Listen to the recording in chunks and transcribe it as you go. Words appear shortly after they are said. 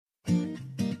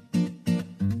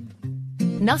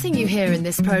Nothing you hear in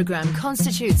this program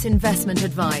constitutes investment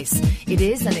advice. It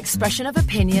is an expression of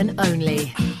opinion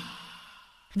only.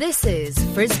 This is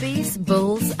Frisbees,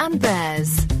 Bulls and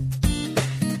Bears.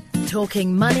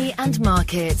 Talking money and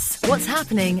markets, what's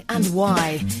happening and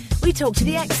why. We talk to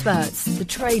the experts, the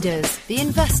traders, the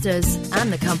investors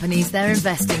and the companies they're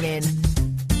investing in.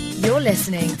 You're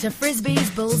listening to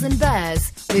Frisbees, Bulls and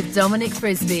Bears with Dominic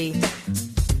Frisby.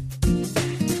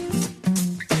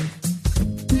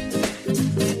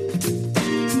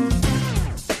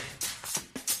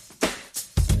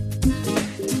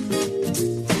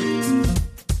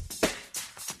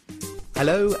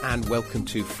 Hello and welcome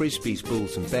to Frisbees,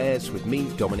 Bulls and Bears with me,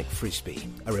 Dominic Frisby.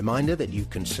 A reminder that you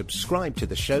can subscribe to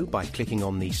the show by clicking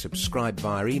on the subscribe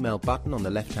via email button on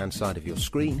the left-hand side of your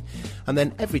screen, and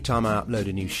then every time I upload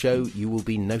a new show, you will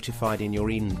be notified in your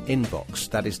inbox.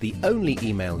 That is the only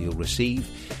email you'll receive,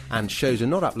 and shows are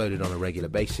not uploaded on a regular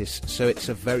basis, so it's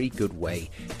a very good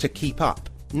way to keep up.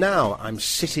 Now, I'm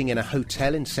sitting in a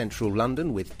hotel in central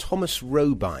London with Thomas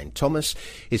Robine. Thomas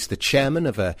is the chairman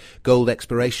of a gold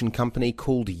exploration company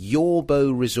called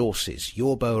Yorbo Resources.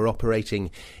 Yorbo are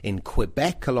operating in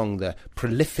Quebec along the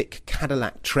prolific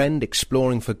Cadillac Trend,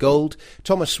 exploring for gold.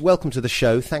 Thomas, welcome to the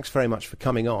show. Thanks very much for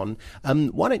coming on.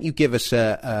 Why don't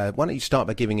you start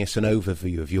by giving us an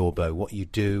overview of Yorbo, what you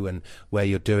do and where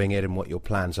you're doing it and what your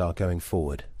plans are going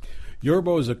forward?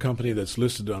 Yorbo is a company that's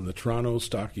listed on the Toronto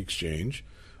Stock Exchange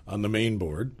on the main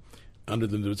board under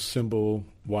the symbol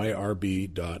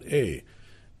YRB.A.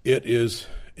 It is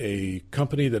a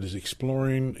company that is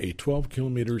exploring a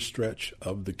 12-kilometer stretch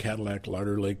of the Cadillac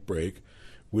Larder Lake Break,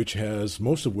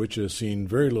 most of which has seen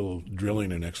very little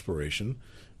drilling and exploration,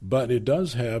 but it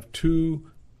does have two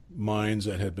mines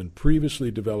that had been previously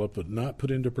developed but not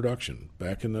put into production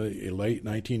back in the late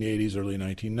 1980s, early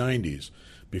 1990s,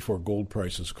 before gold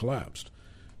prices collapsed.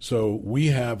 So we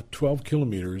have 12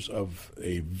 kilometers of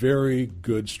a very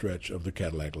good stretch of the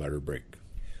Cadillac Larder Break.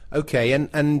 Okay,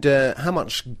 and how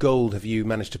much gold have you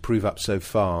managed to prove up so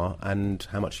far, and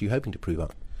how much are you hoping to prove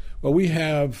up? Well, we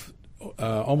have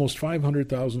almost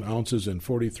 500,000 ounces in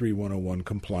 43-101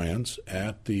 compliance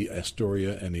at the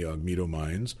Astoria and the Ogmedo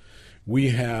mines. We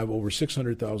have over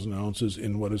 600,000 ounces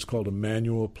in what is called a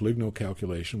manual polygonal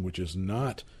calculation, which is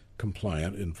not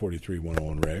compliant in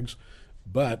 43-101 regs,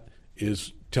 but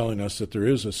is telling us that there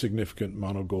is a significant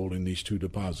amount of gold in these two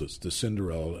deposits, the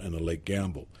Cinderella and the Lake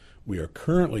Gamble. We are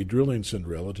currently drilling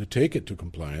Cinderella to take it to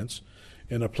compliance,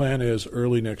 and the plan is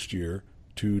early next year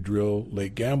to drill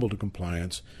Lake Gamble to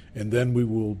compliance, and then we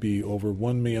will be over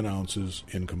 1 million ounces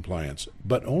in compliance,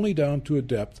 but only down to a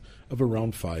depth of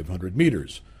around 500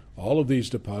 meters. All of these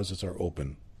deposits are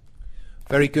open.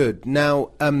 Very good.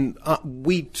 Now,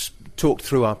 we talked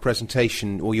through our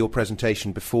presentation, or your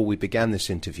presentation, before we began this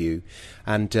interview,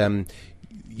 and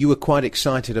you were quite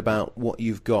excited about what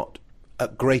you've got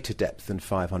at greater depth than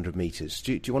 500 meters.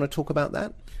 Do you want to talk about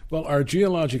that? Well, our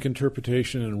geologic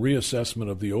interpretation and reassessment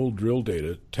of the old drill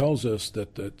data tells us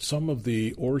that some of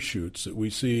the ore chutes that we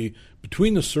see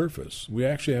between the surface, we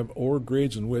actually have ore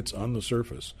grades and widths on the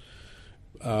surface,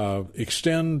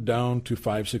 extend down to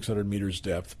 500-600 meters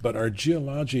depth, but our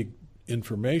geologic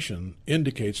information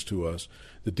indicates to us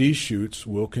that these chutes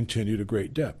will continue to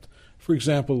great depth. For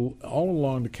example, all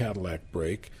along the Cadillac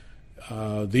Break,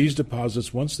 these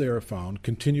deposits, once they are found,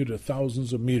 continue to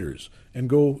thousands of meters and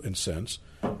go, in a sense,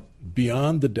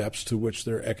 beyond the depths to which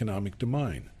they're economic to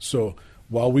mine. So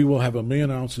while we will have 1 million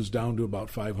ounces down to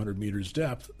about 500 meters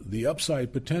depth, the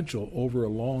upside potential over a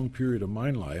long period of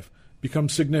mine life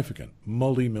becomes significant,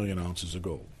 multi-million ounces of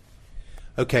gold.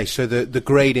 Okay, so the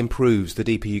grade improves the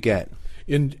deeper you get.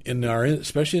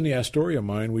 Especially in the Astoria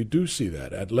mine, we do see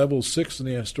that. At level 6 in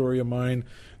the Astoria mine,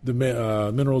 the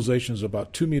mineralization is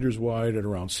about 2 meters wide at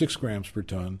around 6 grams per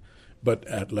ton. But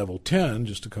at level 10,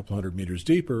 just a couple hundred meters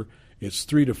deeper, it's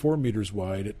 3 to 4 meters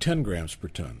wide at 10 grams per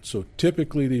ton. So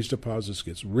typically these deposits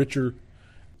get richer.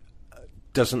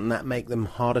 Doesn't that make them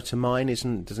harder to mine?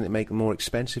 Doesn't it make them more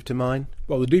expensive to mine?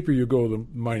 Well, the deeper you go, the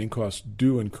mining costs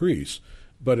do increase.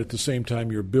 But at the same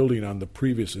time, you're building on the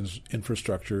previous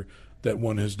infrastructure that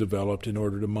one has developed in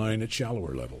order to mine at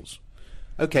shallower levels.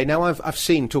 Okay, now I've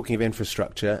seen, talking of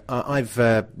infrastructure, I've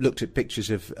looked at pictures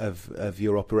of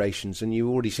your operations, and you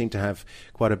already seem to have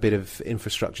quite a bit of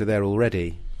infrastructure there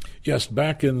already. Yes,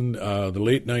 back in the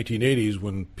late 1980s,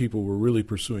 when people were really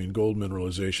pursuing gold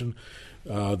mineralization,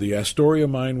 the Astoria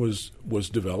mine was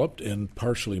developed and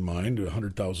partially mined.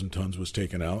 100,000 tons was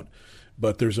taken out.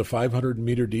 But there's a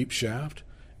 500-meter deep shaft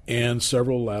and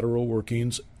several lateral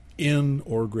workings in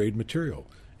ore-grade material.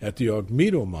 At the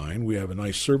Ogmedo mine, we have a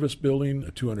nice service building,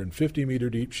 a 250-meter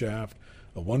deep shaft,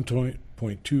 a 1.2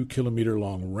 5.2 kilometer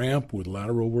long ramp with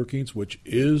lateral workings,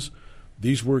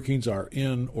 these workings are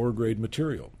in ore grade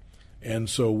material. And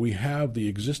so we have the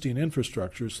existing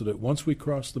infrastructure so that once we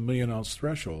cross the 1 million ounce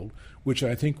threshold, which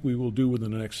I think we will do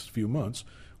within the next few months,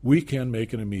 we can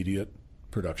make an immediate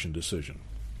production decision.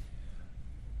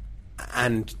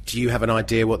 And do you have an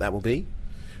idea what that will be?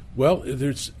 Well,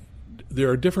 there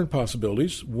are different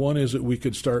possibilities. One is that we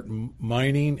could start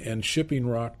mining and shipping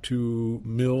rock to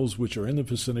mills which are in the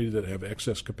vicinity that have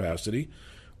excess capacity.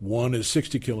 One is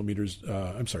 60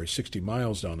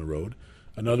 miles down the road.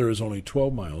 Another is only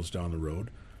 12 miles down the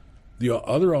road. The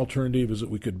other alternative is that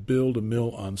we could build a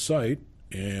mill on site,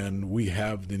 and we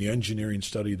have the engineering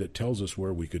study that tells us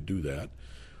where we could do that.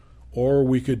 Or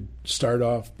we could start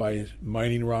off by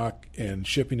mining rock and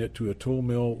shipping it to a toll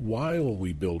mill while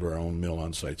we build our own mill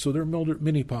on site. So there are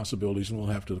many possibilities, and we'll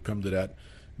have to come to that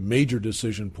major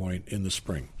decision point in the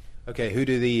spring. Okay, who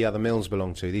do the other mills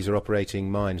belong to? These are operating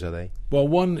mines, are they? Well,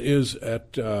 one is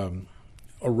at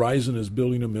Horizon is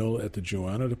building a mill at the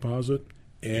Joanna deposit,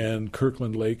 and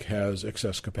Kirkland Lake has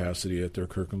excess capacity at their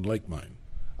Kirkland Lake mine.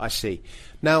 I see.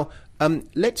 Now,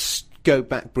 let's go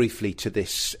back briefly to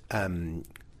this,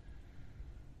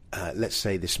 let's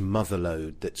say, this mother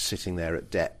lode that's sitting there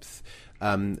at depth.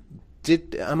 Am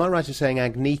I right in saying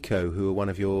Agnico, who are one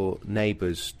of your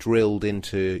neighbours, drilled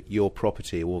into your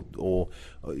property, or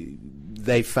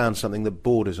they found something that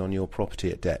borders on your property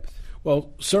at depth?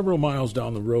 Well, several miles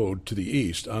down the road to the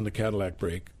east on the Cadillac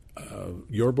Break,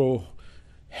 Yorbo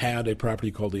had a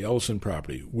property called the Ellison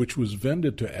property, which was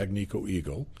vended to Agnico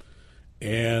Eagle.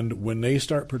 And when they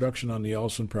start production on the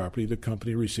Ellison property, the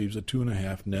company receives a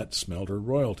 2.5 net smelter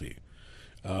royalty.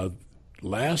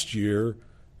 Last year,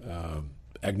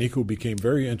 Agnico became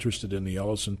very interested in the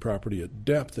Ellison property at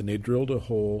depth, and they drilled a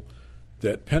hole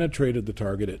that penetrated the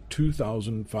target at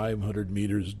 2,500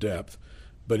 meters depth,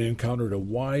 but encountered a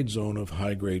wide zone of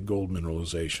high-grade gold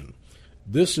mineralization.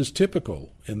 This is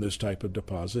typical in this type of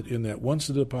deposit in that once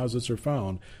the deposits are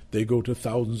found, they go to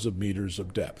thousands of meters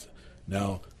of depth.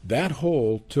 Now, that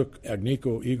hole took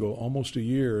Agnico Eagle almost a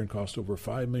year and cost over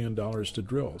 $5 million to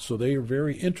drill. So they are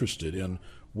very interested in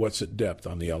what's at depth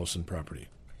on the Ellison property.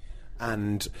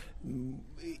 And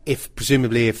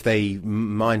presumably if they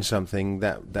mine something,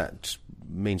 that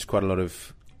means quite a lot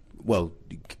of... Well,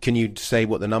 can you say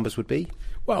what the numbers would be?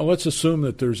 Well, let's assume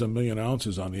that there's 1 million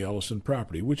ounces on the Ellison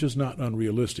property, which is not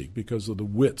unrealistic because of the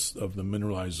widths of the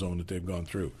mineralized zone that they've gone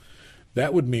through.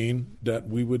 That would mean that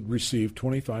we would receive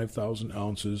 25,000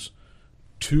 ounces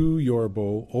to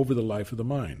Yorbo over the life of the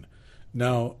mine.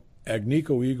 Now,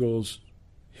 Agnico Eagle's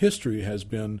history has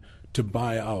been to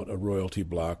buy out a royalty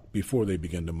block before they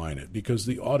begin to mine it, because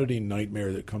the auditing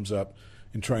nightmare that comes up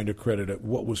in trying to credit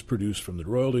what was produced from the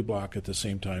royalty block at the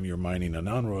same time you're mining a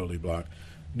non-royalty block,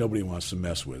 nobody wants to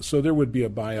mess with. So there would be a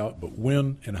buyout, but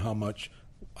when and how much,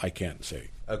 I can't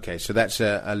say. Okay, so that's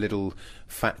a little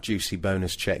fat, juicy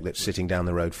bonus check that's sitting down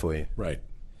the road for you. Right.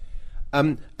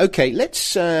 Okay,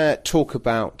 let's talk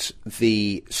about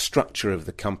the structure of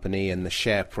the company and the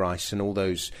share price and all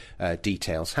those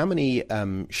details. How many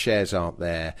shares are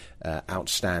there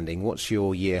outstanding? What's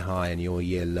your year high and your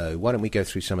year low? Why don't we go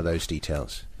through some of those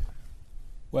details?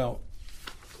 Well,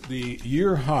 the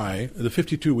year high, the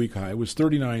 52-week high, was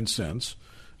 39 cents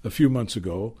a few months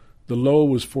ago. The low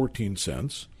was 14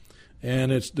 cents.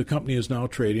 And the company is now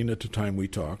trading, at the time we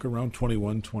talk, around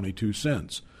 21, 22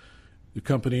 cents. The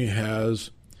company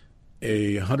has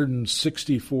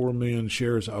 164 million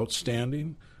shares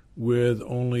outstanding with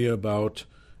only about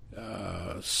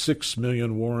 6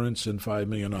 million warrants and 5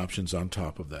 million options on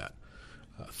top of that.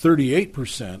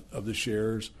 38% of the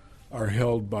shares are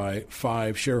held by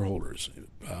 5 shareholders,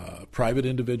 private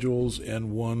individuals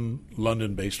and one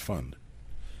London-based fund.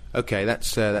 Okay,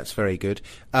 that's very good.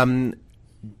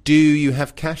 Do you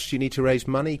have cash? Do you need to raise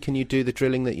money? Can you do the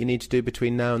drilling that you need to do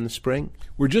between now and the spring?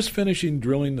 We're just finishing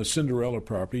drilling the Cinderella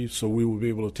property, so we will be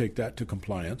able to take that to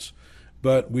compliance.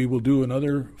 But we will do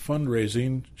another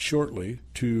fundraising shortly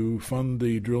to fund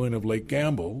the drilling of Lake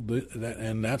Gamble,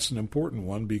 and that's an important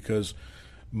one because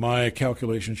my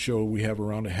calculations show we have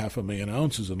around 500,000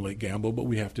 ounces in Lake Gamble, but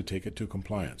we have to take it to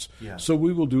compliance. Yeah. So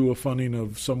we will do a funding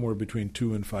of somewhere between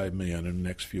 2 and 5 million in the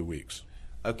next few weeks.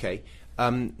 Okay.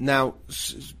 Now,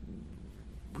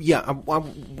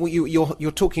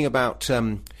 you're talking about this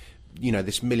 1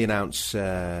 million ounce,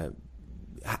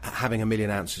 having 1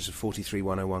 million ounces of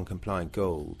 43101 compliant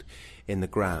gold in the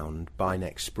ground by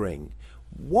next spring.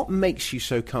 What makes you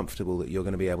so comfortable that you're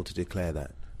going to be able to declare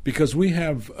that? Because we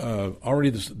have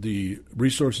already the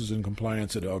resources in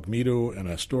compliance at Ogmido and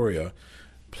Astoria.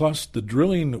 Plus, the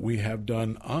drilling that we have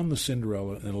done on the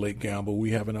Cinderella and Lake Gamble,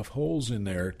 we have enough holes in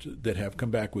there that have come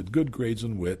back with good grades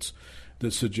and widths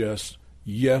that suggest,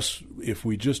 yes, if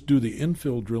we just do the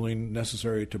infill drilling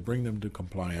necessary to bring them to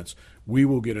compliance, we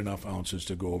will get enough ounces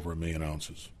to go over 1 million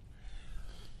ounces.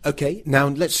 Okay, now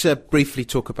let's briefly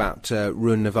talk about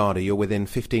Rouyn, Nevada. You're within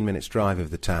 15 minutes' drive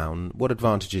of the town. What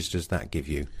advantages does that give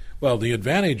you? Well, the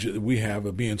advantage that we have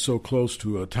of being so close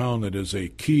to a town that is a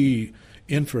key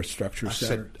infrastructure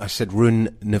center. I said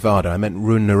Rouyn, Nevada. I meant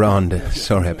Rouyn, Noranda.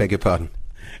 Sorry, I beg your pardon.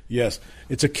 Yes,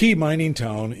 it's a key mining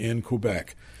town in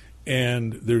Quebec,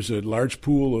 and there's a large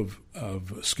pool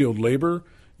of skilled labor.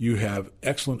 You have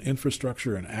excellent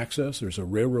infrastructure and access. There's a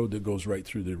railroad that goes right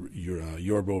through your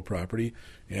Yorbeau property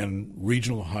and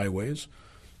regional highways.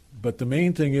 But the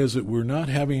main thing is that we're not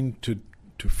having to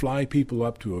fly people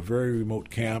up to a very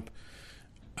remote camp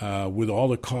with all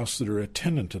the costs that are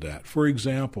attendant to that. For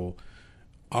example,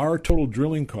 our total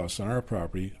drilling costs on our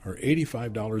property are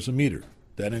 $85 a meter.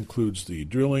 That includes the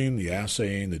drilling, the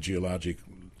assaying, the geologic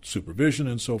supervision,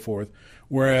 and so forth,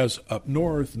 whereas up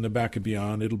north in the back and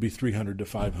beyond, it'll be $300 to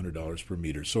 $500 per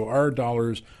meter. So our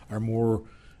dollars are more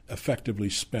effectively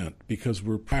spent because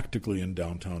we're practically in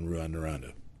downtown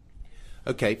Rouyn-Noranda.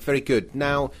 Okay, very good.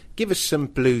 Now, give us some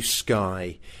blue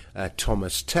sky,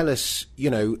 Thomas. Tell us,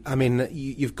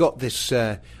 you've got this,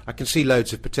 I can see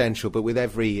loads of potential, but with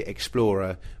every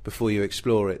explorer, before you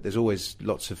explore it, there's always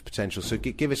lots of potential. So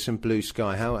give us some blue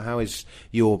sky. How is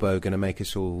Yorbeau going to make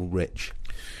us all rich?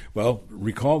 Well,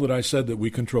 recall that I said that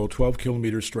we control 12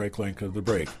 kilometer strike length of the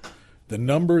break. The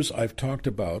numbers I've talked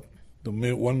about, the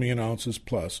 1 million ounces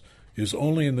plus, is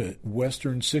only in the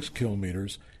western 6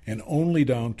 kilometers and only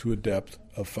down to a depth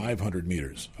of 500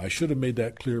 meters. I should have made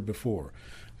that clear before.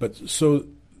 But so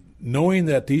knowing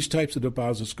that these types of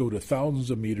deposits go to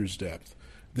thousands of meters depth,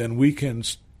 then we can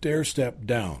stair-step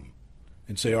down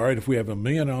and say, all right, if we have 1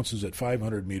 million ounces at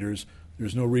 500 meters,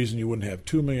 there's no reason you wouldn't have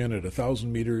 2 million at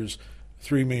 1,000 meters,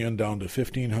 3 million down to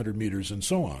 1,500 meters, and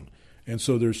so on. And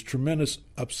so there's tremendous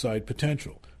upside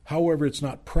potential. However, it's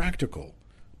not practical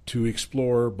to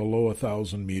explore below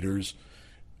 1,000 meters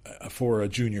for a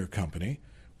junior company.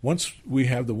 Once we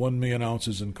have the 1 million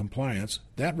ounces in compliance,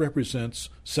 that represents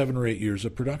 7 or 8 years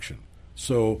of production.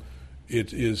 So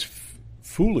it is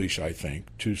foolish, I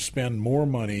think, to spend more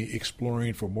money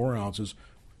exploring for more ounces.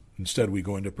 Instead, we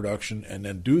go into production and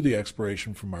then do the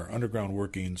exploration from our underground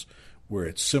workings where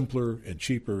it's simpler and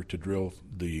cheaper to drill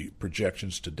the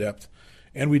projections to depth,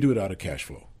 and we do it out of cash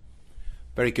flow.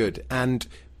 Very good. And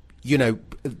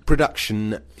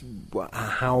production,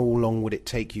 how long would it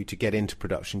take you to get into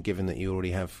production, given that you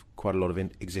already have quite a lot of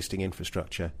existing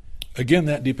infrastructure? Again,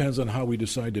 that depends on how we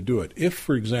decide to do it. If,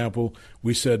 for example,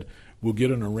 we said we'll get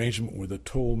an arrangement with a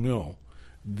toll mill,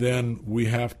 then we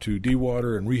have to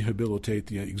dewater and rehabilitate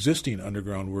the existing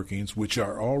underground workings, which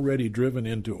are already driven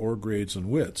into ore grades and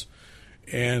widths.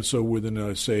 And so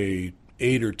within, say,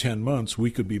 8 or 10 months,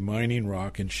 we could be mining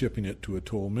rock and shipping it to a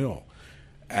toll mill.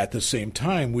 At the same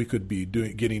time, we could be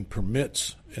getting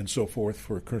permits and so forth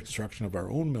for construction of our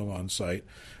own mill on site.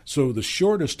 So the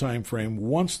shortest time frame,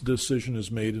 once the decision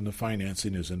is made and the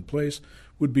financing is in place,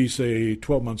 would be, say,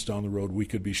 12 months down the road, we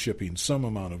could be shipping some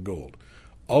amount of gold.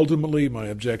 Ultimately, my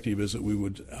objective is that we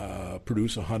would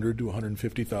produce 100 to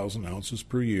 150,000 ounces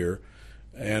per year,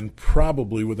 and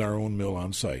probably with our own mill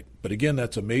on site. But again,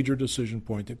 that's a major decision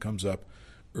point that comes up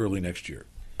early next year.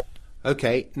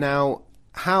 Okay, now,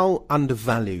 how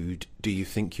undervalued do you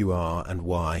think you are, and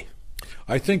why?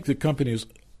 I think the company is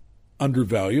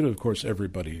undervalued. Of course,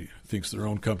 everybody thinks their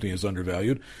own company is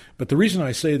undervalued. But the reason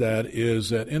I say that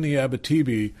is that in the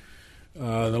Abitibi,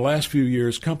 in the last few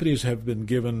years, companies have been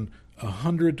given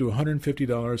 $100 to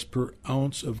 $150 per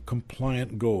ounce of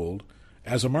compliant gold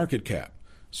as a market cap.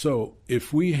 So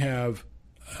if we have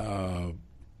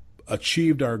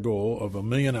achieved our goal of 1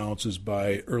 million ounces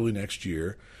by early next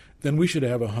year, then we should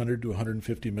have $100 to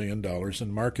 $150 million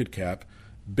in market cap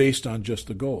based on just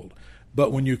the gold.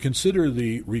 But when you consider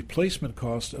the replacement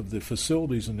cost of the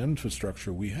facilities and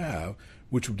infrastructure we have,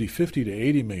 which would be $50 to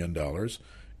 $80 million,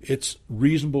 it's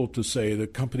reasonable to say the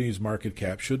company's market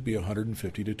cap should be $150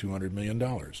 to $200 million.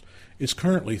 It's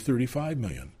currently $35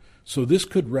 million. So this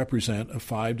could represent a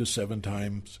 5 to 7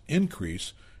 times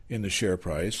increase in the share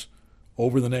price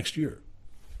over the next year.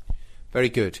 Very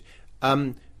good.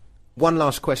 One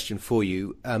last question for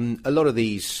you. A lot of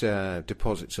these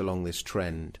deposits along this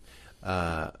trend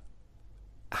have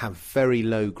very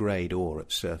low-grade ore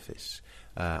at surface.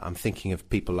 I'm thinking of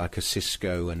people like a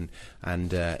Cisco, and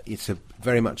it's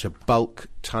very much a bulk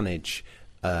tonnage,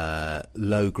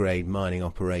 low-grade mining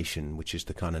operation, which is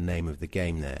the kind of name of the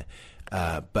game there.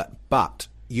 But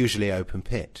usually open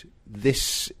pit.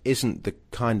 This isn't the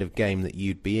kind of game that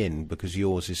you'd be in because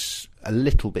yours is a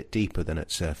little bit deeper than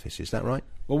at surface. Is that right?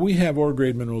 Well, we have ore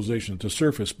grade mineralization at the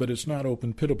surface, but it's not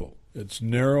open pittable. It's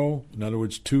narrow, in other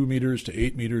words, 2 meters to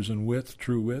 8 meters in width,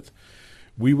 true width.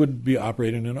 We would be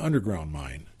operating an underground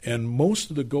mine. And most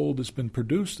of the gold that's been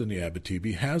produced in the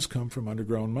Abitibi has come from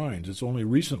underground mines. It's only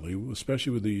recently,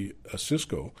 especially with the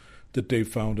Osisko, that they've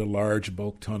found a large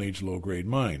bulk tonnage low-grade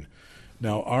mine.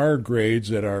 Now, our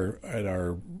grades at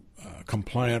our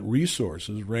compliant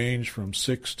resources range from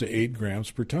 6 to 8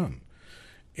 grams per ton.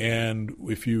 And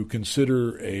if you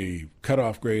consider a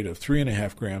cutoff grade of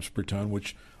 3.5 grams per ton,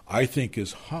 which I think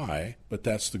is high, but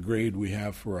that's the grade we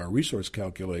have for our resource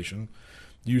calculation,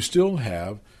 you still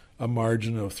have a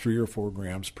margin of 3 or 4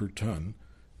 grams per ton,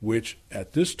 which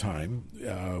at this time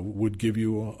would give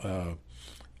you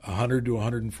 $100 to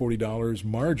 $140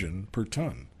 margin per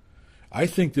ton. I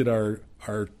think that our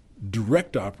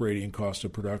direct operating cost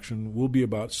of production will be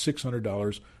about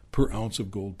 $600 per ounce of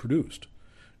gold produced.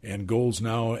 And gold's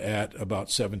now at about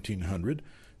 $1,700,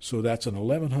 so that's an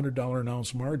 $1,100 an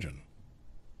ounce margin.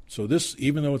 So this,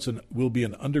 even though will be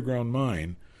an underground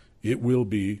mine, it will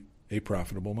be a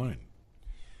profitable mine.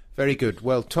 Very good.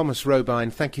 Well, Thomas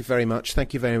Robine, thank you very much.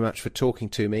 Thank you very much for talking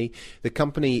to me. The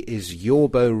company is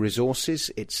Yorbo Resources.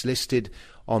 It's listed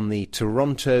on the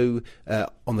Toronto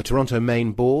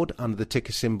main board under the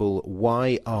ticker symbol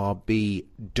YRB.A,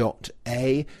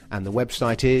 and the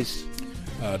website is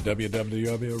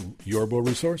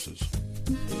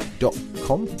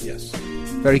www.yorboresources.com. Yes.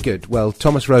 Very good. Well,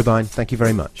 Thomas Robine, thank you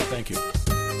very much. Thank you.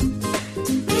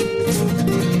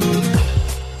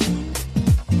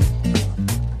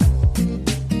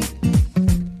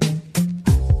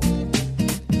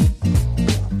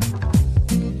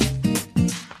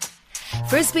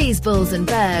 Frisbee's Bulls and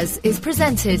Bears is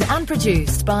presented and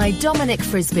produced by Dominic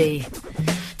Frisbee.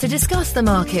 To discuss the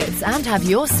markets and have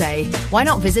your say, why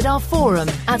not visit our forum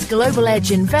at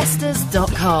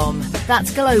globaledgeinvestors.com.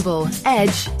 That's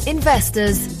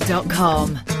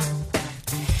globaledgeinvestors.com.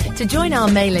 To join our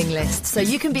mailing list so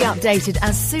you can be updated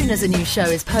as soon as a new show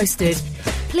is posted,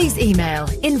 please email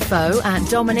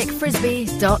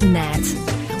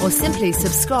info@dominicfrisbee.net or simply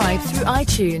subscribe through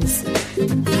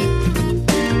iTunes.